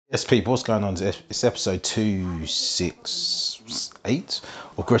Yes, people, what's going on? It's episode 268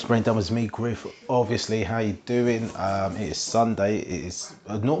 of Griff's Brain Dumb. It's me, Griff. Obviously, how you doing? It is Sunday. It is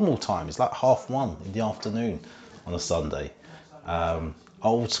a normal time. It's like 1:30 in the afternoon on a Sunday.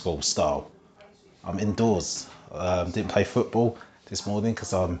 Old school style. I'm indoors. Didn't play football this morning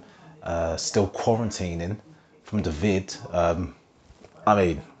because I'm still quarantining from the vid. I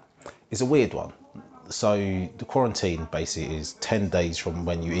mean, it's a weird one. So the quarantine basically is 10 days from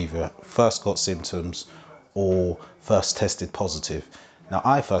when you either first got symptoms or first tested positive. Now,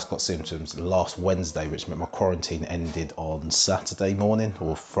 I first got symptoms last Wednesday, which meant my quarantine ended on Saturday morning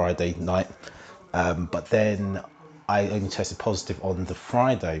or Friday night. But then I only tested positive on the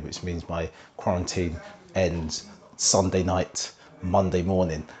Friday, which means my quarantine ends Sunday night, Monday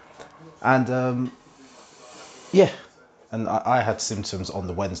morning. And yeah, and I had symptoms on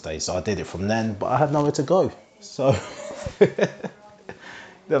the Wednesday, so I did it from then, but I had nowhere to go. So, you know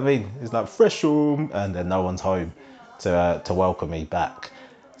what I mean? It's like fresh room, and then no one's home to welcome me back.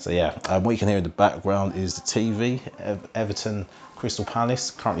 So yeah, what you can hear in the background is the TV. Everton Crystal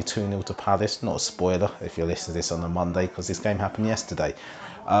Palace, currently 2-0 to Palace. Not a spoiler if you're listening to this on a Monday, because this game happened yesterday.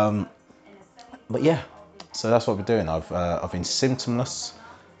 But yeah, so that's what we're doing. I've been symptomless.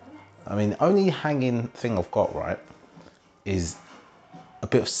 I mean, the only hanging thing I've got, right, is a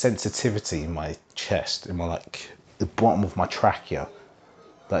bit of sensitivity in my chest, in my the bottom of my trachea.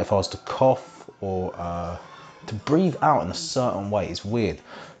 That if I was to cough or to breathe out in a certain way, it's weird.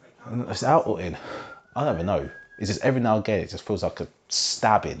 And it's out or in, I don't even know. It's just every now and again, it just feels like a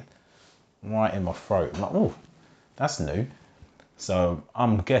stabbing right in my throat. I'm like, oh, that's new. So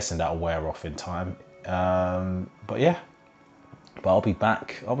I'm guessing that'll wear off in time. But yeah, but I'll be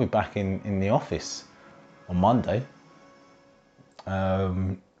back. I'll be back in the office on Monday.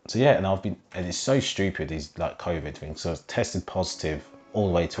 So yeah, and it's so stupid, these like COVID things. So I was tested positive all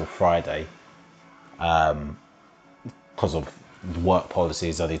the way till Friday, because of work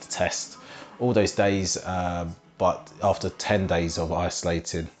policies. I need to test all those days, but after 10 days of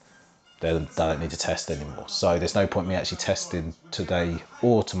isolating, then I don't need to test anymore. So there's no point me actually testing today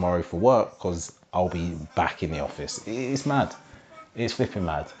or tomorrow for work, because I'll be back in the office. It's mad. It's flipping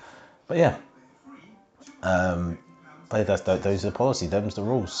mad. But yeah, but those are the policy. Them's the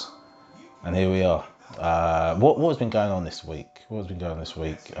rules. And here we are. What has been going on this week? What has been going on this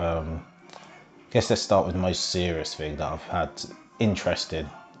week? Guess let's start with the most serious thing that I've had interest in.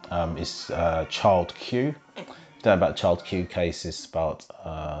 Is Child Q. Don't know about Child Q case. It's about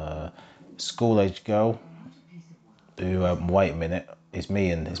school-age girl who. Wait a minute. It's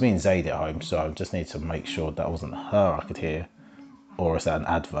me and Zaid at home, so I just need to make sure that wasn't her I could hear, or is that an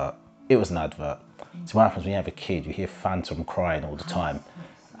advert? It was an advert. So what happens when you have a kid? You hear Phantom crying all the time.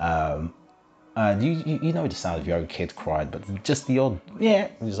 And you know the sound of your own kid crying, but just the odd, yeah.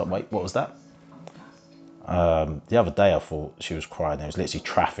 You're just like, wait, what was that? The other day I thought she was crying. There was literally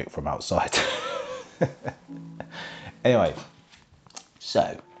traffic from outside. Anyway,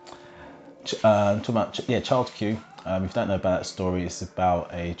 so talking about Child Q. If you don't know about that story, it's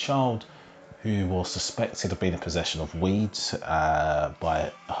about a child who was suspected of being in possession of weed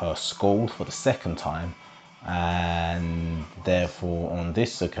by her school for the second time, and therefore on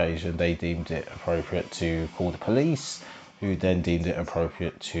this occasion they deemed it appropriate to call the police, who then deemed it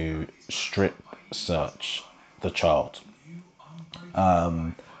appropriate to strip search the child.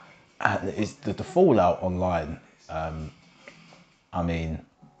 And it's the fallout online. I mean,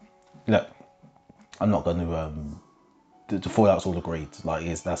 look, I'm not going to the fallout's all agreed. Like,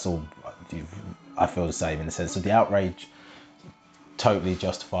 that's all. I feel the same in the sense of the outrage, totally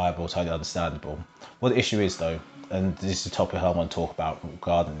justifiable, totally understandable. What the issue is, though, and this is a topic I want to talk about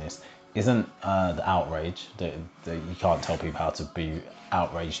regarding this, isn't the outrage that you can't tell people how to be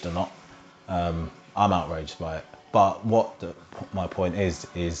outraged or not. I'm outraged by it, but my point is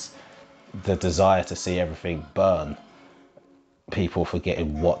the desire to see everything burn. People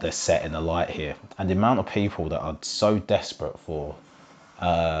forgetting what they're setting alight here, and the amount of people that are so desperate for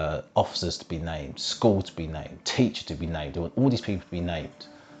officers to be named, school to be named, teacher to be named, they want all these people to be named,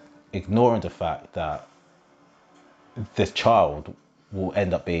 ignoring the fact that this child will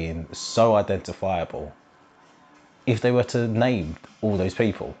end up being so identifiable if they were to name all those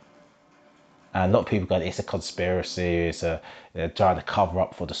people. And a lot of people go, it's a conspiracy, they're trying to cover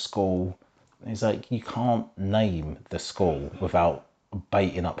up for the school. It's like, you can't name the school without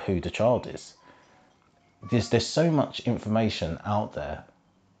baiting up who the child is. There's so much information out there.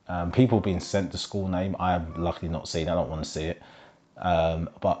 People being sent the school name, I have luckily not seen. I don't want to see it.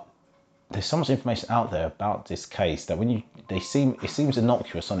 But there's so much information out there about this case that it seems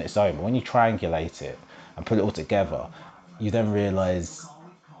innocuous on its own, but when you triangulate it and put it all together, you then realise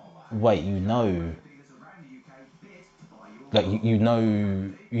wait, you know, like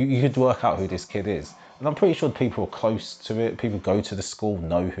you could work out who this kid is, and I'm pretty sure people are close to it. People go to the school,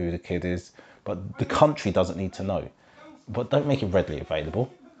 know who the kid is, but the country doesn't need to know. But don't make it readily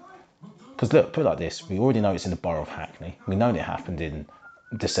available. Because look, put it like this: we already know it's in the borough of Hackney. We know it happened in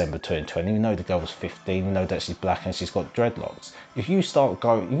December 2020. We know the girl was 15. We know that she's black and she's got dreadlocks. If you start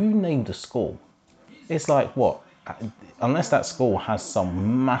going, you name the school, it's like what? Unless that school has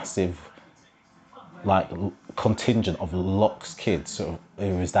some massive like contingent of locks kids who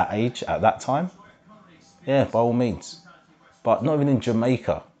is that age at that time, yeah, by all means. But not even in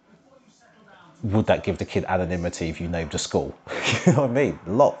Jamaica would that give the kid anonymity if you named a school. You know what I mean?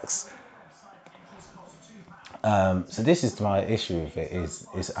 Locks. So this is my issue with it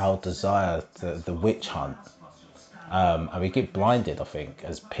is our desire to the witch hunt, and we get blinded, I think,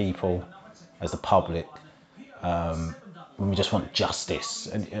 as people, as the public, when we just want justice,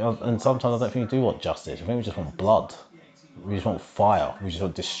 and sometimes I don't think we do want justice. I think we just want blood, we just want fire, we just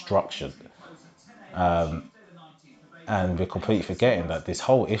want destruction, and we're completely forgetting that this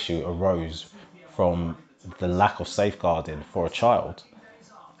whole issue arose from the lack of safeguarding for a child,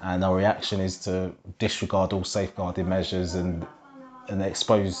 and our reaction is to disregard all safeguarding measures and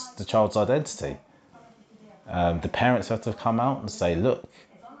expose the child's identity. The parents have to come out and say, look,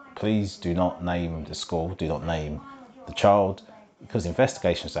 please do not name the school, do not name the child, because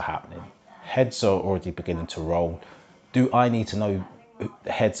investigations are happening. Heads are already beginning to roll. Do I need to know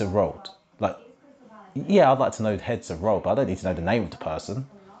heads are rolled? Like, yeah, I'd like to know heads are rolled, but I don't need to know the name of the person.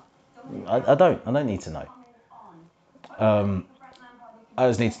 I don't need to know. I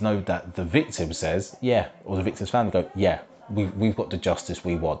just need to know that the victim says, yeah, or the victim's family go, yeah, we've got the justice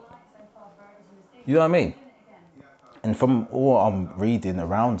we want. You know what I mean? And from all I'm reading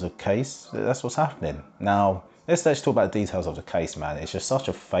around the case, that's what's happening. Now, let's talk about the details of the case, man. It's just such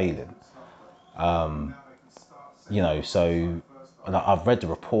a failing. So like, I've read the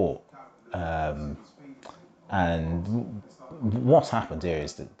report, and what's happened here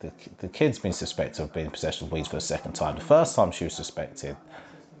is that the kid's been suspected of being in possession of weed for the second time. The first time she was suspected,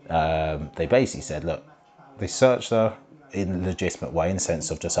 they basically said, look, they searched her in a legitimate way, in the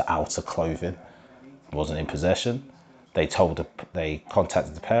sense of just her outer clothing wasn't in possession. They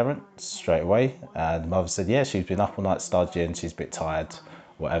contacted the parents straight away, and the mother said, yeah, she's been up all night studying, she's a bit tired,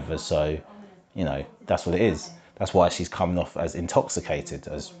 whatever. So, that's what it is. That's why she's coming off as intoxicated,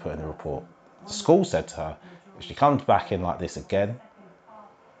 as put in the report. The school said to her, if she comes back in like this again,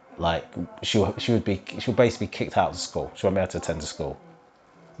 like she'll basically be kicked out of the school. She won't be able to attend the school.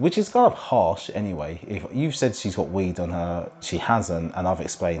 Which is kind of harsh anyway. If you've said she's got weed on her, she hasn't, and I've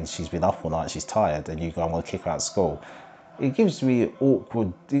explained she's been up all night, she's tired, and you go, I'm going to kick her out of school. It gives me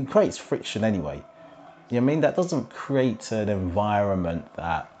awkward, it creates friction anyway. You know what I mean? That doesn't create an environment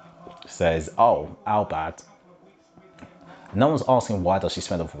that says, oh, how bad. No one's asking why does she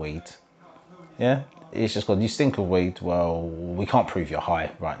smell of weed. Yeah? It's just got, you stink of weed, well, we can't prove you're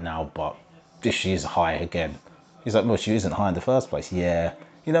high right now, but if she is high again. He's like, well, she isn't high in the first place. Yeah.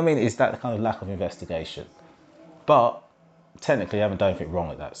 You know what I mean? It's that kind of lack of investigation. But technically, you haven't done anything wrong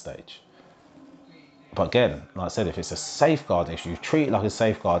at that stage. But again, like I said, if it's a safeguarding issue, you treat it like a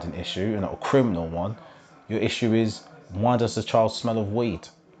safeguarding issue and not a criminal one. Your issue is, why does the child smell of weed?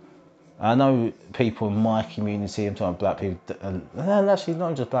 I know people in my community, I'm talking black people, and actually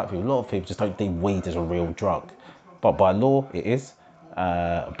not just black people, a lot of people just don't think weed is a real drug. But by law, it is.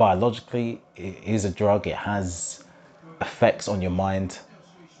 Biologically, it is a drug. It has effects on your mind.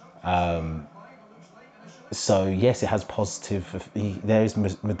 So yes, it has positive. There is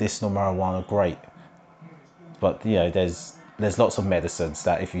medicinal marijuana, great. But there's lots of medicines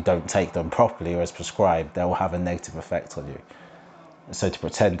that if you don't take them properly or as prescribed, they will have a negative effect on you. So to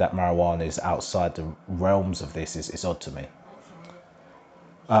pretend that marijuana is outside the realms of this is odd to me.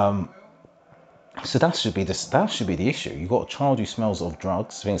 So that should be the issue. You've got a child who smells of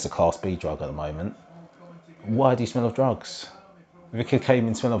drugs. I think it's a Class B drug at the moment. Why do you smell of drugs? If a kid came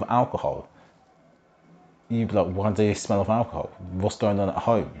in smell of alcohol, you'd be like, why do you smell of alcohol? What's going on at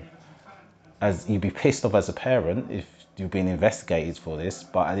home? As you'd be pissed off as a parent if you've been investigated for this,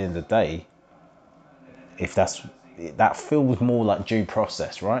 but at the end of the day, if that feels more like due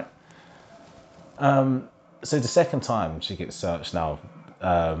process, right? So the second time she gets searched now,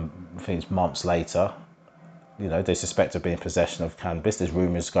 I think it's months later, they suspect her of being in possession of cannabis. There's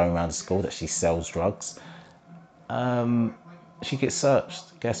rumours going around the school that she sells drugs. She gets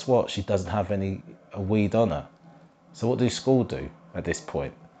searched. Guess what? She doesn't have any weed on her. So what do school do at this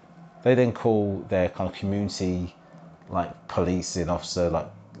point? They then call their kind of community, like policing officer, like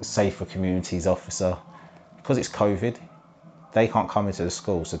safer communities officer, because it's COVID. They can't come into the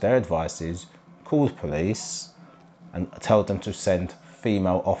school. So their advice is call the police and tell them to send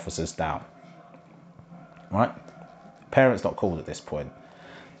female officers down. Right? Parents not called at this point.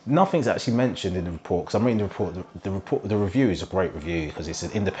 Nothing's actually mentioned in the report, because I'm reading the report. The review is a great review because it's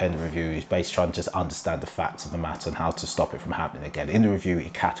an independent review. It's based trying to just understand the facts of the matter and how to stop it from happening again. In the review,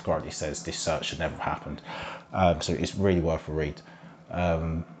 it categorically says this search should never have happened. So it's really worth a read.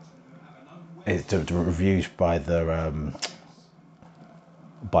 The reviews by the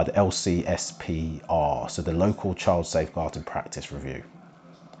LCSPR, so the Local Child Safeguarding Practice Review.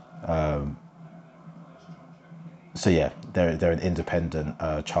 So yeah, they're an independent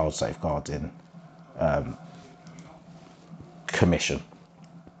child safeguarding commission,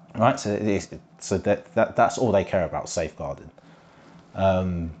 right? So that's all they care about, safeguarding.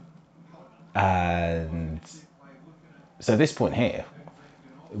 And so at this point here,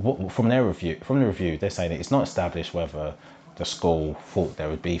 from the review, they're saying that it's not established whether the school thought there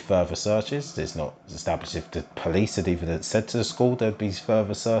would be further searches. It's not established if the police had even said to the school there'd be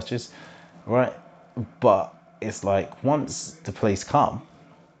further searches, right? But it's like once the police come,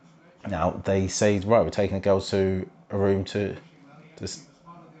 now they say, right, we're taking a girl to a room they're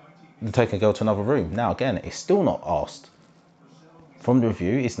taking a girl to another room. Now again, it's still not asked. From the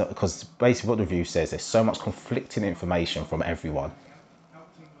review, it's not, because basically what the review says, there's so much conflicting information from everyone.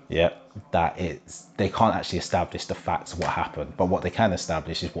 Yeah, they can't actually establish the facts of what happened, but what they can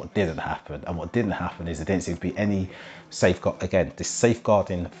establish is what didn't happen. And what didn't happen is there didn't seem to be any this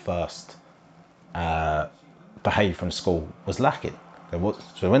safeguarding first behaviour from school was lacking.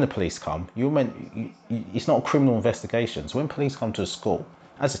 So when the police come, it's not a criminal investigation. So when police come to a school,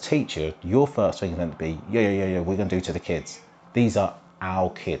 as a teacher, your first thing is meant to be, yeah, we're going to do to the kids. These are our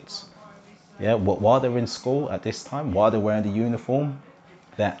kids. Yeah, while they're in school at this time, while they're wearing the uniform,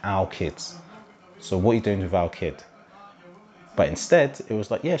 they're our kids. So what are you doing with our kid? But instead, it was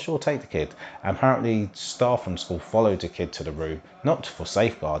like, yeah, sure, take the kid. And apparently staff from school followed the kid to the room, not for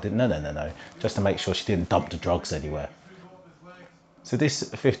safeguarding, no, just to make sure she didn't dump the drugs anywhere. So this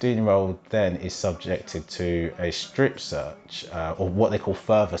 15-year-old then is subjected to a strip search, or what they call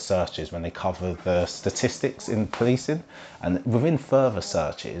further searches, when they cover the statistics in policing. And within further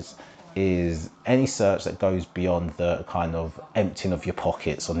searches is any search that goes beyond the kind of emptying of your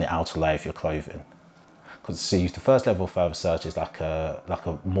pockets on the outer layer of your clothing. Because the first level of further search is like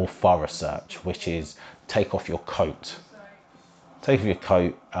a more thorough search, which is take off your coat. Take off your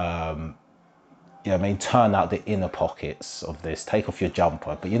coat, turn out the inner pockets of this, take off your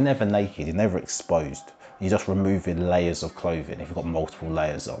jumper, but you're never naked, you're never exposed. You're just removing layers of clothing if you've got multiple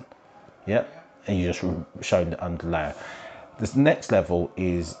layers on. Yeah, and you're just showing the underlayer. This next level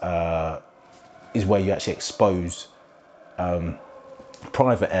is where you actually expose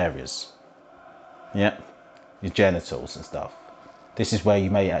private areas. Yeah, your genitals and stuff. This is where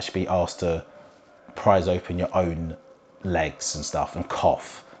you may actually be asked to prise open your own legs and stuff and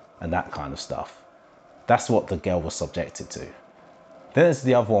cough and that kind of stuff. That's what the girl was subjected to. Then there's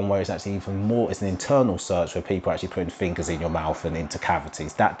the other one where it's actually even more, it's an internal search where people are actually putting fingers in your mouth and into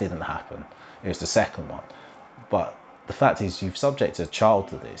cavities. That didn't happen. It was the second one. But the fact is, you've subjected a child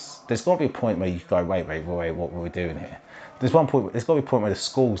to this. There's got to be a point where you go, wait, what were we doing here? There's got to be a point where the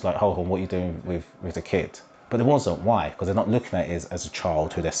school's like, hold on, what are you doing with the kid? But it wasn't. Why? Because they're not looking at it as a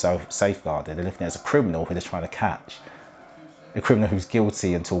child who they're safeguarding. They're looking at it as a criminal who they're trying to catch. A criminal who's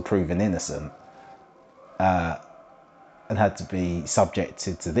guilty until proven innocent. And had to be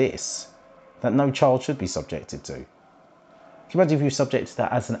subjected to this that no child should be subjected to. Can you imagine if you were subjected to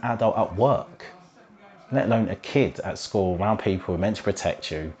that as an adult at work, let alone a kid at school around people who are meant to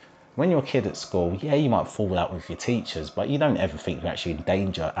protect you? When you're a kid at school, yeah, you might fall out with your teachers, but you don't ever think you're actually in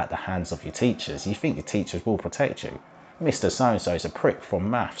danger at the hands of your teachers. You think your teachers will protect you. Mr. So-and-so is a prick from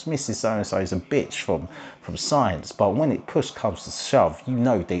maths. Mrs. So-and-so is a bitch from science. But when it push comes to shove, you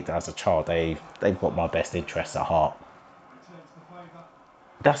know deep down as a child, they've got my best interests at heart.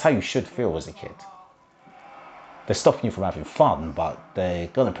 That's how you should feel as a kid. They're stopping you from having fun, but they're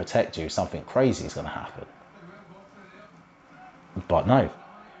going to protect you if something crazy is going to happen. But no,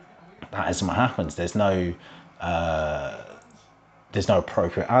 that isn't what happens. There's no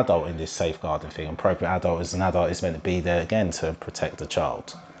appropriate adult in this safeguarding thing. Appropriate adult is an adult is meant to be there again to protect the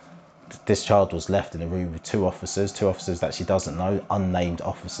child. This child was left in a room with two officers that she doesn't know, unnamed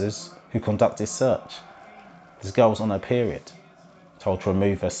officers, who conduct this search. This girl was on her period, told to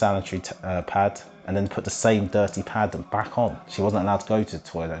remove her sanitary pad and then put the same dirty pad back on. She wasn't allowed to go to the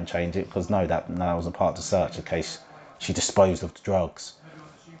toilet and change it because that wasn't part of the search in case she disposed of the drugs.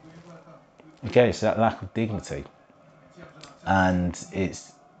 Okay, so that lack of dignity. And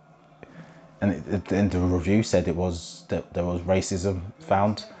it's and the review said it was that there was racism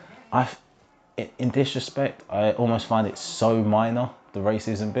found. I, in this respect, I almost find it so minor, the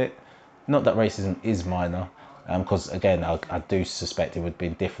racism bit. Not that racism is minor, because again, I do suspect it would be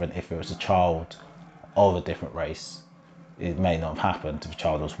different if it was a child of a different race. It may not have happened. If a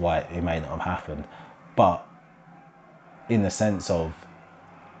child was white, it may not have happened. But in the sense of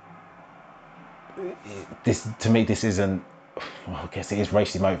this, to me, this isn't. Well, I guess it is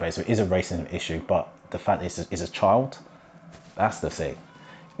racially motivated, so it is a racism issue. But the fact is, it's a child. That's the thing.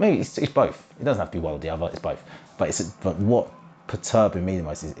 Maybe it's both. It doesn't have to be one or the other. It's both. But what perturbing me the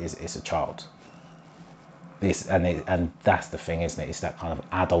most is it's a child. And that's the thing, isn't it? It's that kind of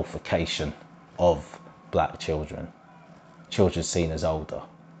adultification of black children. Children seen as older,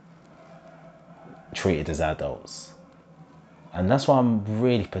 treated as adults. And that's why I'm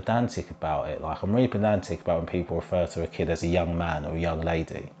really pedantic about it. Like, I'm really pedantic about when people refer to a kid as a young man or a young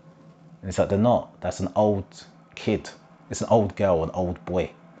lady. And it's like, they're not. That's an old kid. It's an old girl, an old boy.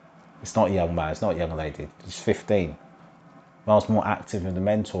 It's not a young man, it's not a young lady. It's 15. When I was more active in the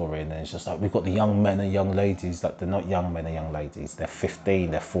mentoring, and it's just like, we've got the young men and young ladies. Like, they're not young men and young ladies. They're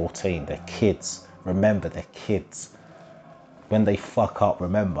 15, they're 14, they're kids. Remember, they're kids. When they fuck up,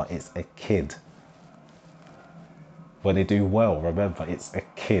 remember, it's a kid. When they do well, remember, it's a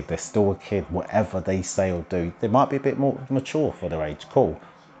kid. They're still a kid. Whatever they say or do, they might be a bit more mature for their age, cool.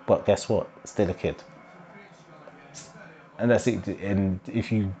 But guess what? Still a kid. And that's it. And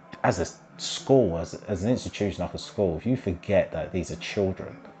if you, as a school, as an institution like a school, if you forget that these are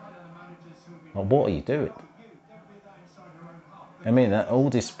children, well, what are you doing? I mean, at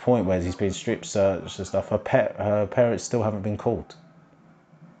all this point where he's been strip searched and stuff, her parents still haven't been called.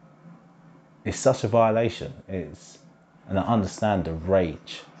 It's such a violation. And I understand the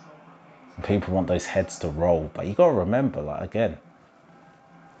rage. People want those heads to roll, but you got to remember, like, again,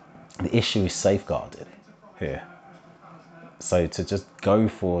 the issue is safeguarding here. So to just go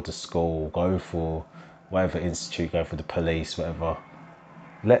for the school, go for whatever institute, go for the police, whatever,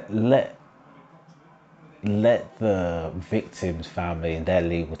 let the victim's family and their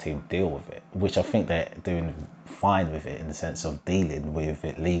legal team deal with it, which I think they're doing fine with it in the sense of dealing with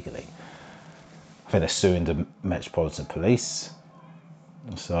it legally. I think they're suing the Metropolitan Police.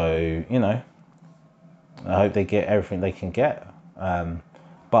 So, you know, I hope they get everything they can get.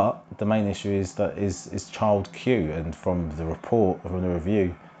 But the main issue is child Q, and from the report, from the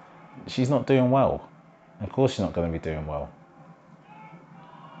review, she's not doing well. Of course she's not going to be doing well.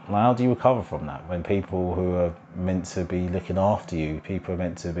 How do you recover from that when people who are meant to be looking after you, people are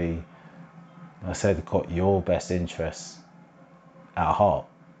meant to be, like I said, got your best interests at heart,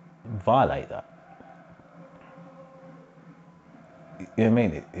 violate that? You know what I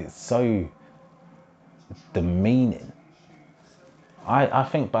mean? It's so demeaning. I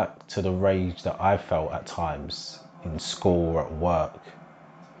think back to the rage that I felt at times in school or at work,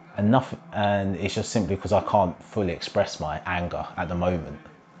 and it's just simply because I can't fully express my anger at the moment.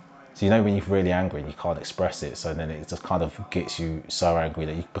 So, you know, when you're really angry and you can't express it, so then it just kind of gets you so angry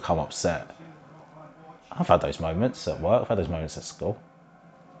that you become upset. I've had those moments at work, I've had those moments at school,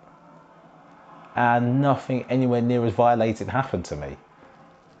 and nothing anywhere near as violating happened to me.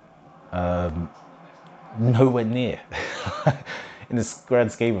 Nowhere near. In the grand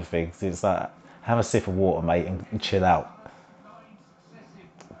scheme of things, it's like, have a sip of water, mate, and chill out.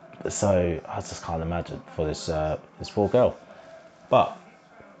 So I just can't imagine for this poor girl. But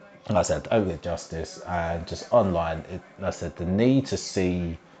like I said, over justice, and just online, like I said, the need to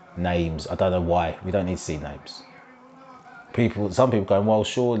see names, I don't know why we don't need to see names. Some people going, well,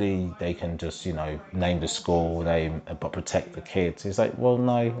 surely they can just, you know, name the school name but protect the kids. It's like, well,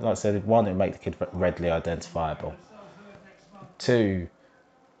 no. Like I said, one, it make the kid readily identifiable. Two,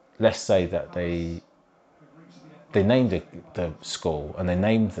 let's say that they named the school and they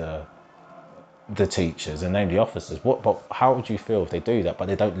named the teachers and name the officers. But how would you feel if they do that, but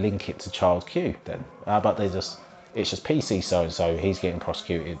they don't link it to child Q then? How about it's just PC so and so, he's getting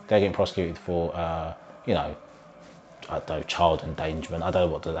prosecuted, they're getting prosecuted for you know, I don't know, child endangerment. I don't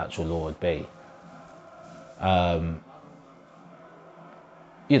know what the actual law would be.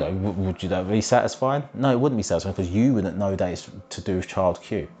 You know, would you that be satisfying? No, it wouldn't be satisfying, because you wouldn't know that it's to do with child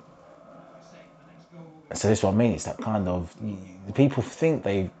Q. So this is what I mean. It's that kind of, people think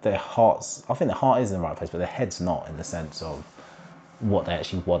their hearts, I think their heart is in the right place, but their head's not, in the sense of what they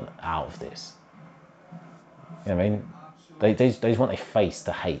actually want out of this. You know what I mean? They just want a face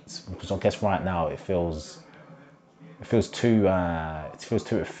to hate, because I guess right now it feels too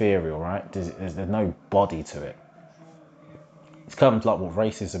ethereal, right? There's no body to it. It's kind of like what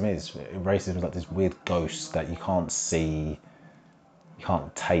racism is. Racism is like this weird ghost that you can't see, you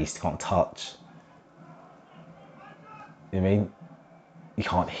can't taste, you can't touch. You know what I mean? You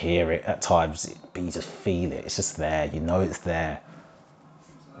can't hear it at times, but you just feel it. It's just there. You know it's there.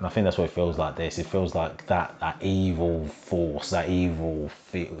 And I think that's what it feels like this. It feels like that evil force, that evil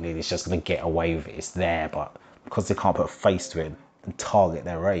feeling is just going to get away with it. It's there, but because they can't put a face to it and target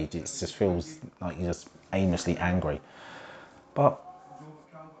their rage, it just feels like you're just aimlessly angry. But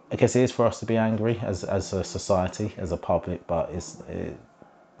I guess it is for us to be angry as a society, as a public, but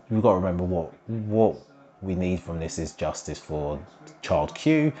we've got to remember what we need from this is justice for child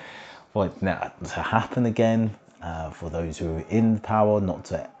Q, for it not to happen again, for those who are in power not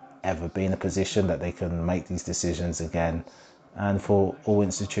to ever be in a position that they can make these decisions again, and for all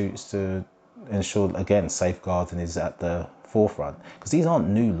institutes to ensure, again, safeguarding is at the forefront. Because these aren't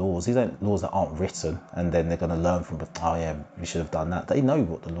new laws, these aren't laws that aren't written and then they're going to learn from, oh yeah, we should have done that. They know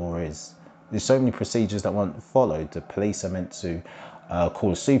what the law is. There's so many procedures that weren't followed. The police are meant to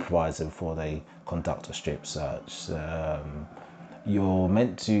call a supervisor before they conduct a strip search. You're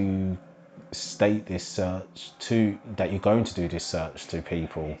meant to state this search that you're going to do this search to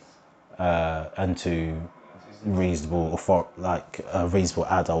people and to reasonable a reasonable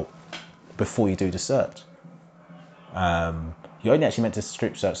adult before you do the search. You're only actually meant to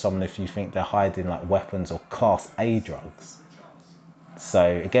strip search someone if you think they're hiding like weapons or class A drugs. So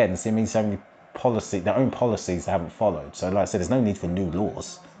again, it means so many their own policies they haven't followed. So like I said, there's no need for new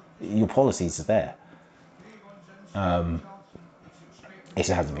laws. Your policies are there. It just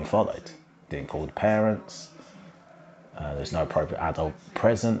hasn't been followed. Didn't call the parents. There's no appropriate adult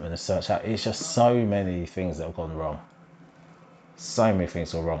present when the search out. It's just so many things that have gone wrong. So many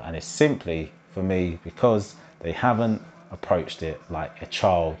things are wrong, and it's simply for me because they haven't approached it like a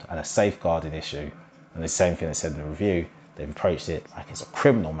child and a safeguarding issue. And the same thing they said in the review, they've approached it like it's a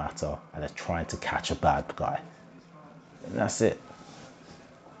criminal matter and they're trying to catch a bad guy. And that's it.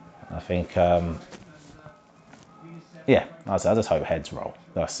 I think, yeah, I just hope heads roll.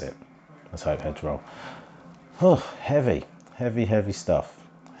 That's it. Let's hope heads roll. Oh, heavy stuff.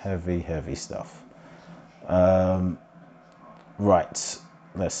 Heavy stuff. Right,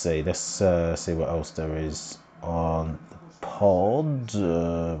 let's see. Let's see what else there is on the pod.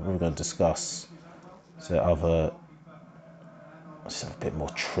 We're going to discuss something a bit more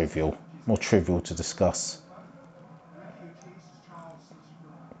trivial to discuss.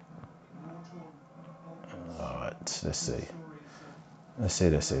 All right, let's see.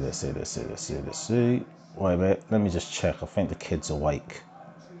 Wait a minute, let me just check. I think the kid's awake.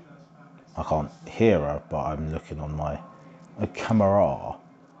 I can't hear her, but I'm looking on my camera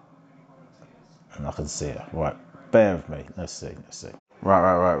and I can see her. Right, bear with me. Let's see.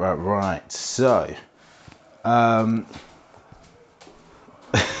 Right. So, so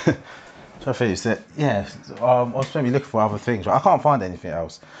I think it's that, yeah, I was maybe looking for other things, but I can't find anything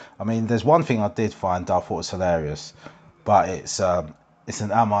else. I mean, there's one thing I did find that I thought was hilarious, but it's an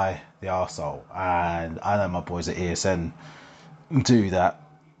Am I the Arsehole? And I know my boys at ESN do that,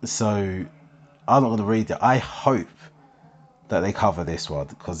 so I'm not going to read it. I hope that they cover this one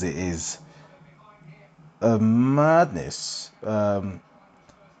because it is a madness,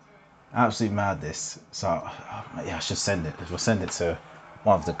 absolute madness. So yeah, I should send it. We'll send it to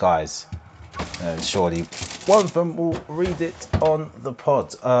one of the guys, and surely one of them will read it on the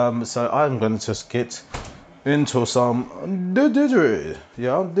pod. So I'm going to just get into some didgeridoo.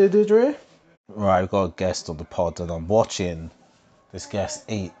 Yeah, didgeridoo. Right, we've got a guest on the pod, and I'm watching this guest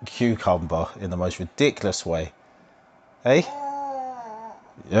eat cucumber in the most ridiculous way. Hey?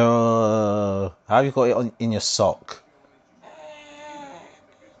 How have you got it in your sock?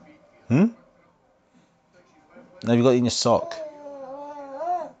 Have you got it in your sock?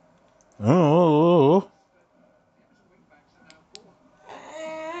 Oh.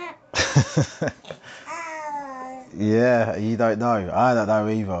 Yeah, you don't know. I don't know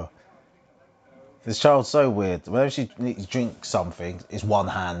either. This child's so weird. Whenever she needs to drink something, it's one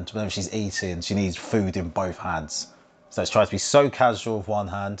hand. Whenever she's eating, she needs food in both hands. So it's trying to be so casual with one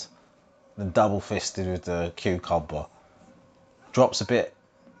hand, then double-fisted with the cucumber. Drops a bit,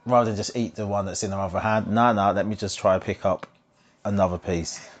 rather than just eat the one that's in her other hand. No, let me just try to pick up another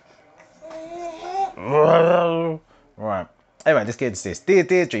piece. Right. Anyway, let's get into this. Dear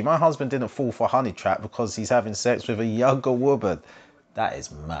Deirdre, my husband didn't fall for a honey trap because he's having sex with a younger woman. That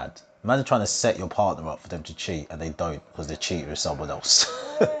is mad. Imagine trying to set your partner up for them to cheat and they don't because they're cheating with someone else.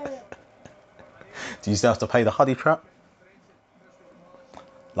 Do you still have to pay the honey trap?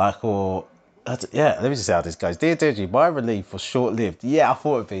 Yeah, let me just see how this goes. Dear Deirdre, my relief was short-lived. Yeah, I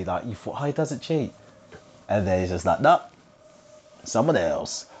thought it'd be like, you thought, oh, he doesn't cheat. And then he's just like, no, someone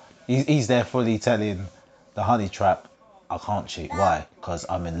else. He's there fully telling the honey trap, I can't cheat. Why? Because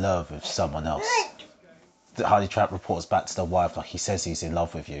I'm in love with someone else. The Honey Trap reports back to the wife like he says he's in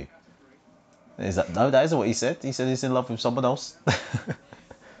love with you. Is that no? That isn't what he said. He said he's in love with someone else.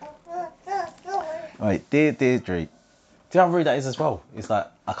 Right, dear Deirdre. Do you know how rude that is as well? It's like,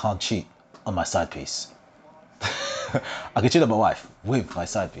 I can't cheat on my side piece. I can cheat on my wife with my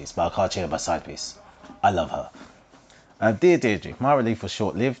side piece, but I can't cheat on my side piece. I love her. Dear Deirdre, my relief was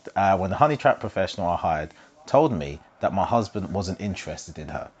short-lived when the honey trap professional I hired told me that my husband wasn't interested in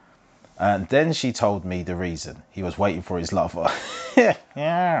her. And then she told me the reason. He was waiting for his lover.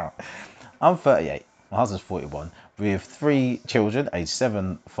 Yeah. I'm 38. My husband's 41. We have 3 children, aged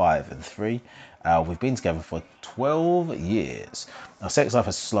 7, 5 and 3. We've been together for 12 years. Our sex life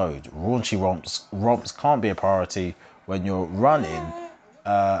has slowed. Raunchy romps can't be a priority when you're running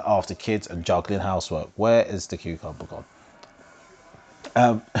after kids and juggling housework. Where is the cucumber gone?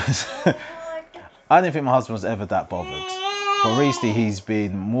 I didn't think my husband was ever that bothered. But recently he's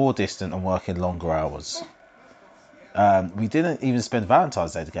been more distant and working longer hours. We didn't even spend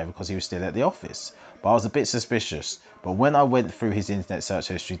Valentine's Day together because he was still at the office. But I was a bit suspicious. But when I went through his internet search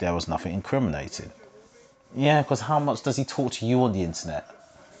history, there was nothing incriminating. Yeah, because how much does he talk to you on the internet?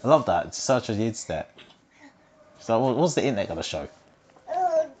 I love that. Search on the internet. So what's the internet going to show?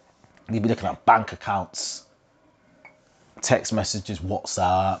 You'd be looking at bank accounts, text messages,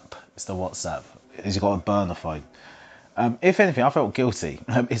 WhatsApp. It's the WhatsApp. He's got a burner phone. If anything, I felt guilty.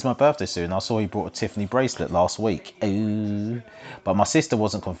 It's my birthday soon. I saw he brought a Tiffany bracelet last week. Ooh. But my sister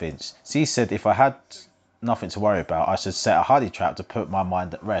wasn't convinced. She said if I had nothing to worry about, I should set a honey trap to put my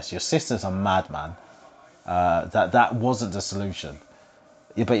mind at rest. Your sister's a madman. That wasn't the solution.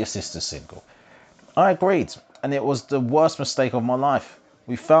 You bet your sister's single. I agreed, and it was the worst mistake of my life.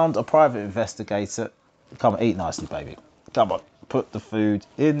 We found a private investigator. Come on, eat nicely, baby. Come on, put the food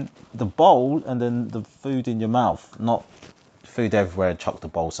in the bowl and then the food in your mouth, not food everywhere and chuck the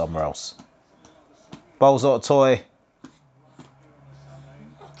bowl somewhere else. Bowl's not a toy.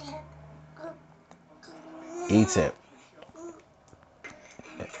 Eat it.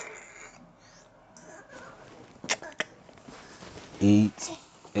 Eat.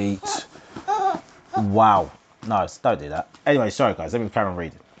 Wow. No, don't do that. Anyway, sorry guys, let me carry on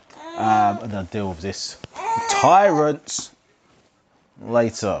reading. And then deal with this tyrant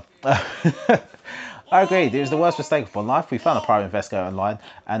later. I agreed. It was the worst mistake of my life. We found a private investigator online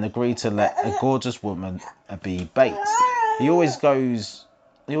and agreed to let a gorgeous woman be bait. He always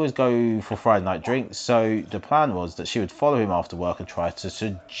go for Friday night drinks, so the plan was that she would follow him after work and try to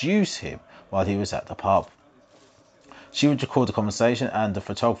seduce him while he was at the pub. She would record the conversation and the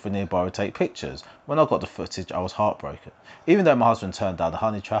photographer nearby would take pictures. When I got the footage, I was heartbroken. Even though my husband turned down the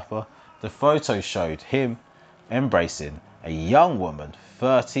honey trapper, the photo showed him embracing a young woman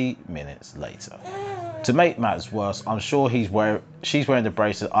 30 minutes later. To make matters worse, I'm sure she's wearing the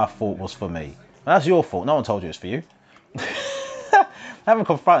bracelet I thought was for me. That's your fault. No one told you it's for you. I haven't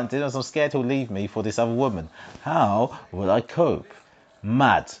confronted him as I'm scared he'll leave me for this other woman. How will I cope?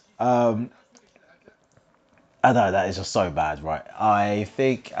 Mad. I know that is just so bad, right? I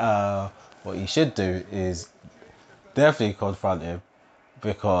think what you should do is definitely confront him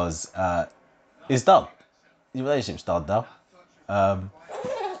because it's done. Your relationship's done now.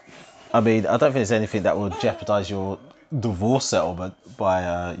 I mean, I don't think there's anything that would jeopardize your divorce settlement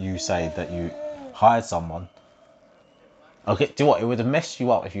by you saying that you hired someone. Okay, do you know what? It would have messed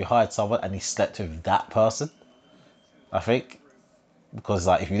you up if you hired someone and he slept with that person. I think because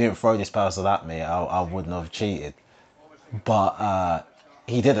like if you didn't throw this person at me, I wouldn't have cheated. But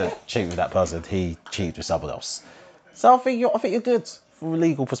he didn't cheat with that person. He cheated with someone else. So I think you're good from a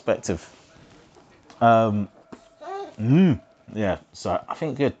legal perspective. Yeah. So I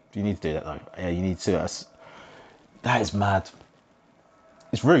think good. You need to do that though. Yeah, you need to. That is mad.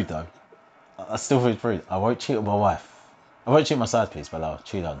 It's rude though. I still think it's rude. I won't cheat on my wife. I won't cheat on my side piece, but I'll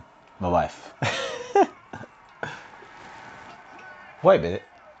cheat on my wife. Wait a minute.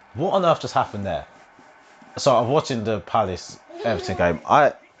 What on earth just happened there? So I'm watching the Palace Everton game.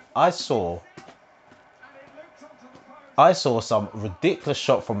 I saw some ridiculous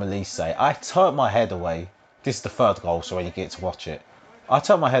shot from Elise. I turned my head away. This is the third goal, so when you get to watch it, I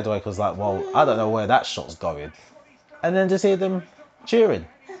turned my head away because like, well, I don't know where that shot's going, and then just hear them cheering.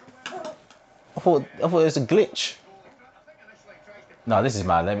 I thought it was a glitch. No, this is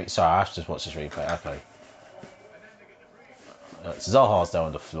mad. Sorry, I have to just watch this replay. Okay. Zaha's there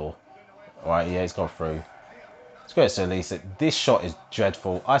on the floor. All right, yeah, he's gone through. Let's go to Elise. This shot is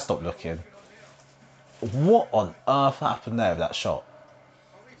dreadful. I stopped looking. What on earth happened there with that shot?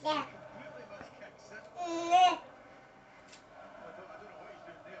 Yeah.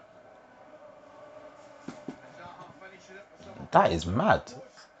 That is mad.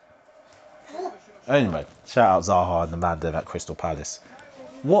 Anyway, shout out Zaha and the man there at Crystal Palace.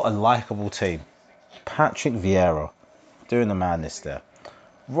 What a likeable team. Patrick Vieira doing the madness there.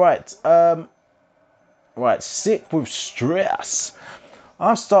 Right, right, sick with stress.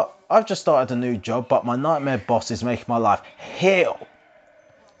 I've just started a new job, but my nightmare boss is making my life hell.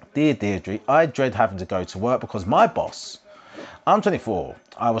 Dear Deirdre, I dread having to go to work because my boss. I'm 24.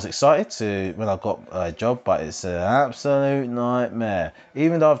 I was excited when I got a job, but it's an absolute nightmare.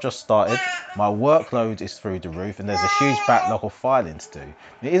 Even though I've just started, my workload is through the roof and there's a huge backlog of filing to do.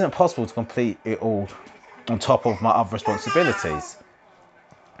 It isn't possible to complete it all on top of my other responsibilities.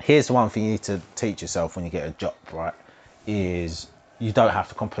 Here's one thing you need to teach yourself when you get a job, right? Is you don't have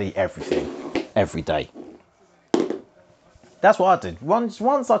to complete everything every day. That's what I did.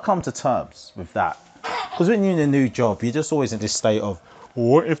 Once I come to terms with that, because when you're in a new job, you're just always in this state of,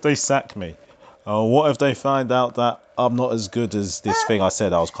 what if they sack me? What if they find out that I'm not as good as this thing I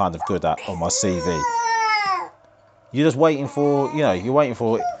said I was kind of good at on my CV? You're just waiting for, you're waiting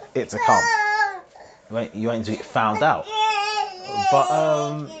for it to come. You're waiting to get found out.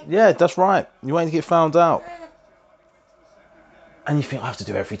 But, yeah, that's right. You're waiting to get found out. And you think, I have to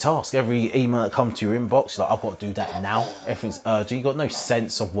do every task, every email that comes to your inbox. Like, I've got to do that now. Everything's urgent. You've got no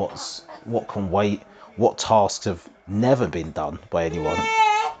sense of what can wait, what tasks have never been done by anyone.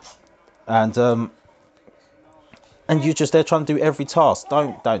 And you're just there trying to do every task.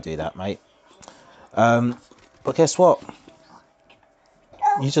 Don't do that, mate. But guess what?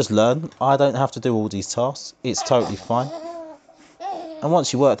 You just learn. I don't have to do all these tasks. It's totally fine. And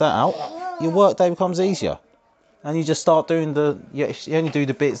once you work that out, your work day becomes easier. And you just start doing you only do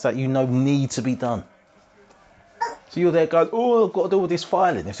the bits that you know need to be done. So you're there going, oh, I've got to do all this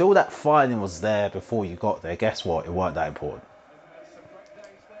filing. If all that filing was there before you got there, guess what? It weren't that important.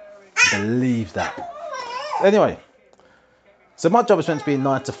 Believe that. Anyway, so my job is meant to be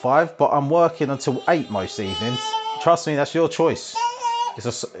 9 to 5, but I'm working until 8 most evenings. Trust me, that's your choice.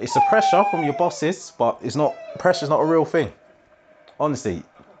 It's a pressure from your bosses, but pressure's not a real thing. Honestly,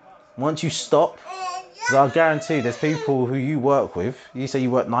 once you stop, so I guarantee there's people who you work with, you say you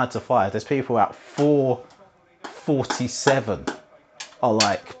work 9 to 5, there's people at 4:47 are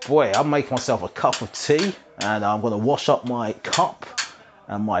like, boy, I'm making myself a cup of tea and I'm going to wash up my cup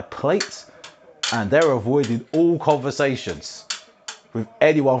and my plate, and they're avoiding all conversations with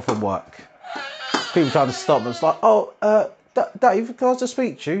anyone from work. People trying to stop them. It's like, oh, Dave, can I just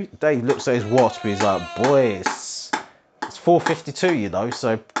speak to you? Dave looks at his watch, but he's like, boy, it's 4:52,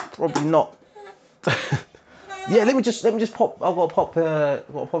 so probably not. Yeah, let me just pop. I've got to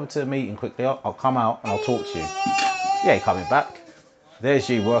pop into a meeting quickly. I'll come out and I'll talk to you. Yeah, you're coming back. There's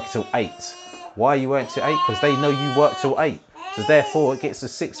you working till 8. Why are you working till 8? Because they know you work till 8. So therefore, it gets to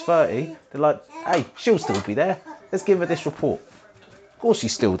 6:30. They're like, hey, she'll still be there. Let's give her this report. Of course,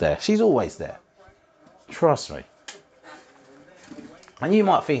 she's still there. She's always there. Trust me. And you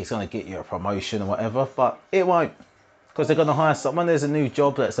might think it's going to get you a promotion or whatever, but it won't. Because they're going to hire someone. There's a new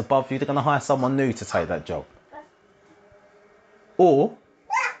job that's above you. They're going to hire someone new to take that job. Or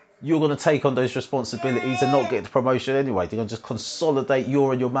you're going to take on those responsibilities and not get the promotion anyway. They're going to just consolidate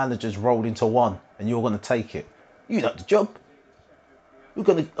your and your manager's role into one, and you're going to take it. You know the job. We're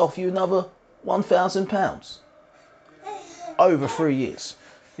going to offer you another £1,000 over 3 years.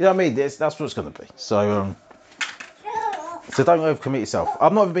 You know what I mean? That's what it's going to be. So don't overcommit yourself.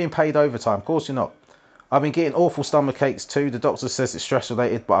 I'm not even being paid overtime. Of course you're not. I've been getting awful stomach aches too. The doctor says it's stress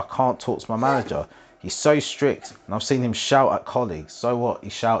related, but I can't talk to my manager. He's so strict, and I've seen him shout at colleagues. So what? He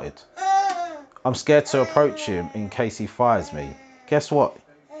shouted. I'm scared to approach him in case he fires me. Guess what?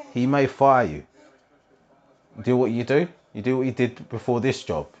 He may fire you. Do what you do. You do what you did before this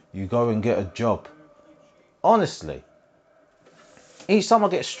job. You go and get a job. Honestly. Each time I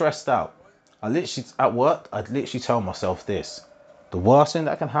get stressed out, I'd literally tell myself this. The worst thing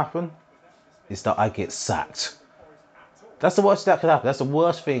that can happen is that I get sacked. That's the worst thing that could happen. That's the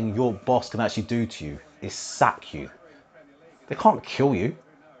worst thing your boss can actually do to you, is sack you. They can't kill you.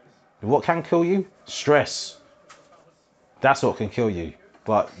 What can kill you? Stress. That's what can kill you.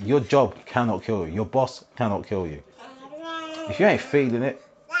 But your job cannot kill you. Your boss cannot kill you. If you ain't feeling it,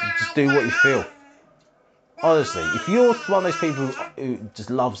 just do what you feel. Honestly, if you're one of those people who just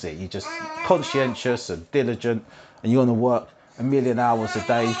loves it, you're just conscientious and diligent, and you're going to work 1,000,000 hours a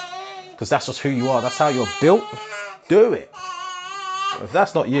day, because that's just who you are, that's how you're built, do it. If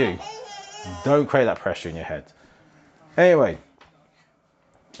that's not you, don't create that pressure in your head. Anyway,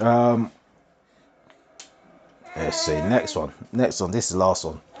 let's see, next one, this is the last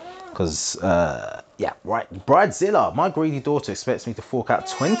one, because yeah, right, Bridezilla, my greedy daughter expects me to fork out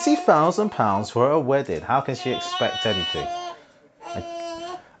 £20,000 for her wedding. How can she expect anything?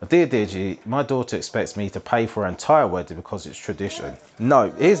 Dear Digi, my daughter expects me to pay for her entire wedding because it's tradition.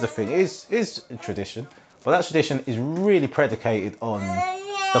 No, here's the thing, it is tradition, but that tradition is really predicated on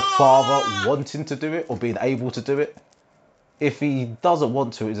the father wanting to do it or being able to do it. If he doesn't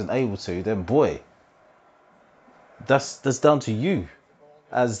want to, isn't able to, then boy, that's down to you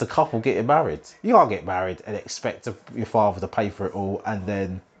as the couple getting married. You can't get married and expect your father to pay for it all, and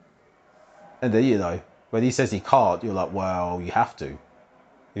then you know, when he says he can't, you're like, well, you have to.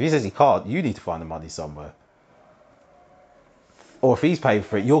 If he says he can't, you need to find the money somewhere. Or if he's paid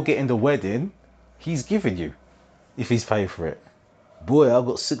for it, you're getting the wedding he's giving you. If he's paid for it, boy, I've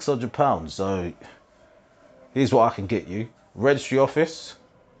got £600, so here's what I can get you: registry office,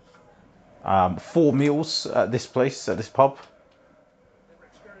 4 meals at this place, at this pub.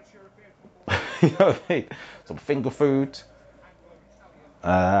 You know what I mean? Some finger food,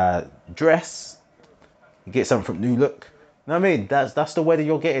 dress. You get something from New Look. You know what I mean? That's the wedding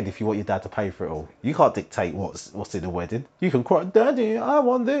you're getting if you want your dad to pay for it all. You can't dictate what's in the wedding. You can cry, Daddy, I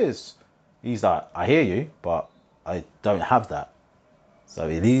want this. He's like, I hear you, but I don't have that. So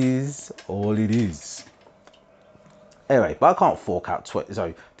it is all it is. Anyway, but I can't fork out 20.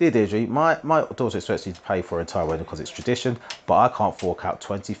 So, dear Deirdre, my daughter expects you to pay for her entire wedding because it's tradition, but I can't fork out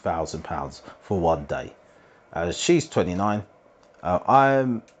 £20,000 for one day. She's 29.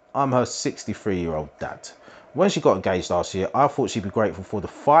 I'm her 63-year-old dad. When she got engaged last year, I thought she'd be grateful for the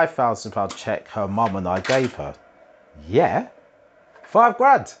 £5,000 cheque her mum and I gave her. Yeah, 5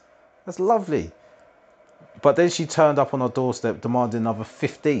 grand. That's lovely. But then she turned up on our doorstep demanding another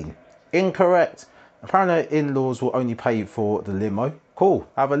 15. Incorrect. Apparently her in-laws will only pay for the limo. Cool,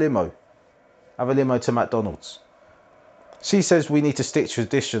 have a limo. Have a limo to McDonald's. She says we need to stick to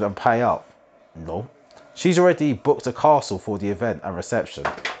tradition and pay up. No. She's already booked a castle for the event and reception.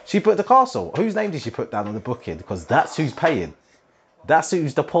 She booked the castle. Whose name did she put down on the booking? Because that's who's paying. That's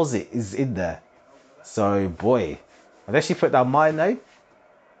whose deposit is in there. So, boy, unless she put down my name.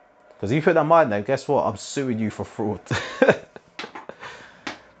 Because if you put down my name, guess what? I'm suing you for fraud.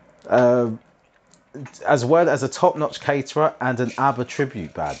 As well as a top-notch caterer and an ABBA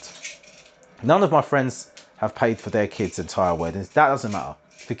tribute band. None of my friends have paid for their kids' entire weddings. That doesn't matter.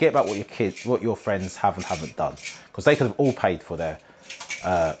 Forget about what your friends have and haven't done, because they could have all paid for their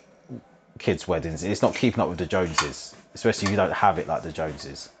kids' weddings. It's not keeping up with the Joneses, especially if you don't have it like the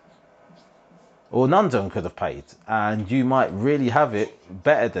Joneses. Or none of them could have paid, and you might really have it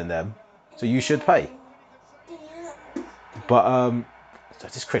better than them, so you should pay. But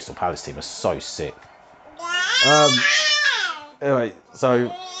this Crystal Palace team is so sick. Anyway, so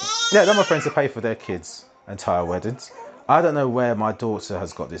yeah, none of my friends have paid for their kids' entire weddings. I don't know where my daughter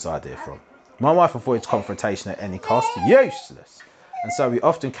has got this idea from. My wife avoids confrontation at any cost. Useless. And so we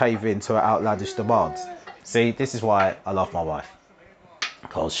often cave in to her outlandish demands. See, this is why I love my wife.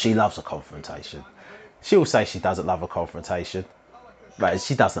 Because she loves a confrontation. She'll say she doesn't love a confrontation. But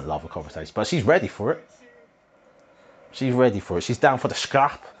she doesn't love a confrontation. But she's ready for it. She's ready for it. She's down for the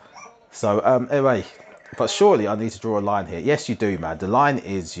scrap. So, anyway. But surely I need to draw a line here. Yes, you do, man. The line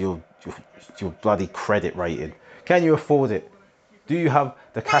is your bloody credit rating. Can you afford it? Do you have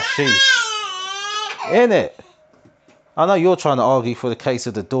the cashish in it? I know you're trying to argue for the case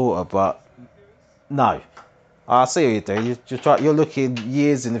of the daughter, but no. I see what you do. You're looking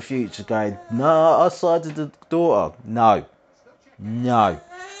years in the future going, no, I sided the daughter. No. No.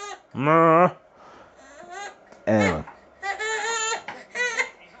 Anyway.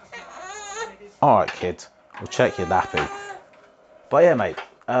 Alright, kid. We'll check your nappy. But yeah, mate.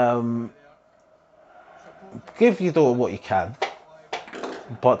 Give your daughter what you can.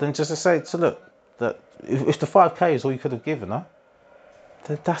 But then just to say, so look, that if the 5k is all you could have given her,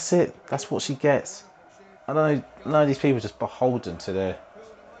 then that's it. That's what she gets. I don't know. None of these people are just beholden to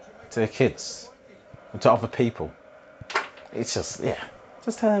their kids and to other people. It's just, yeah.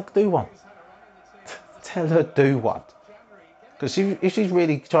 Just tell her to do one. Tell her to do one. Because if she's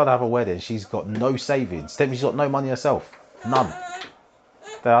really trying to have a wedding, she's got no savings. Then she's got no money herself. None.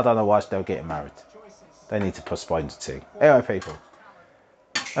 Then I don't know why they're getting married. They need to postpone the thing. Anyway, people.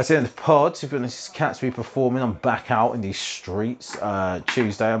 That's the end of the pod. If you want to catch me performing, I'm back out in these streets.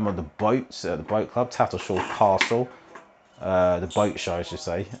 Tuesday, I'm on the boats at the boat club, Tattleshaw Castle. The boat show, I should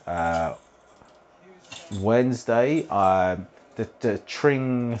say. Wednesday, the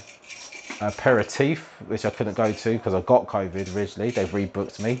Tring aperitif, which I couldn't go to because I got COVID originally. They've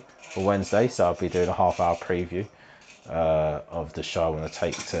rebooked me for Wednesday, so I'll be doing a half-hour preview of the show I want to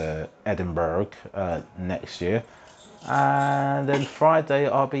take to Edinburgh next year. And then Friday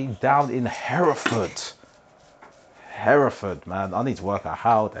I'll be down in Hereford. Hereford, man. I need to work out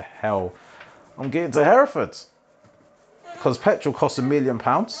how the hell I'm getting to Hereford. because petrol costs £1 million,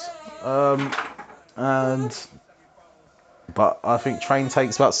 and but I think train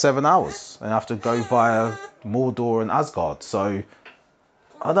takes about 7 hours, and I have to go via Mordor and Asgard. So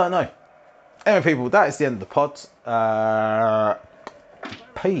I don't know. Anyway, people, that is the end of the pod.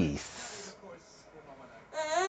 Peace.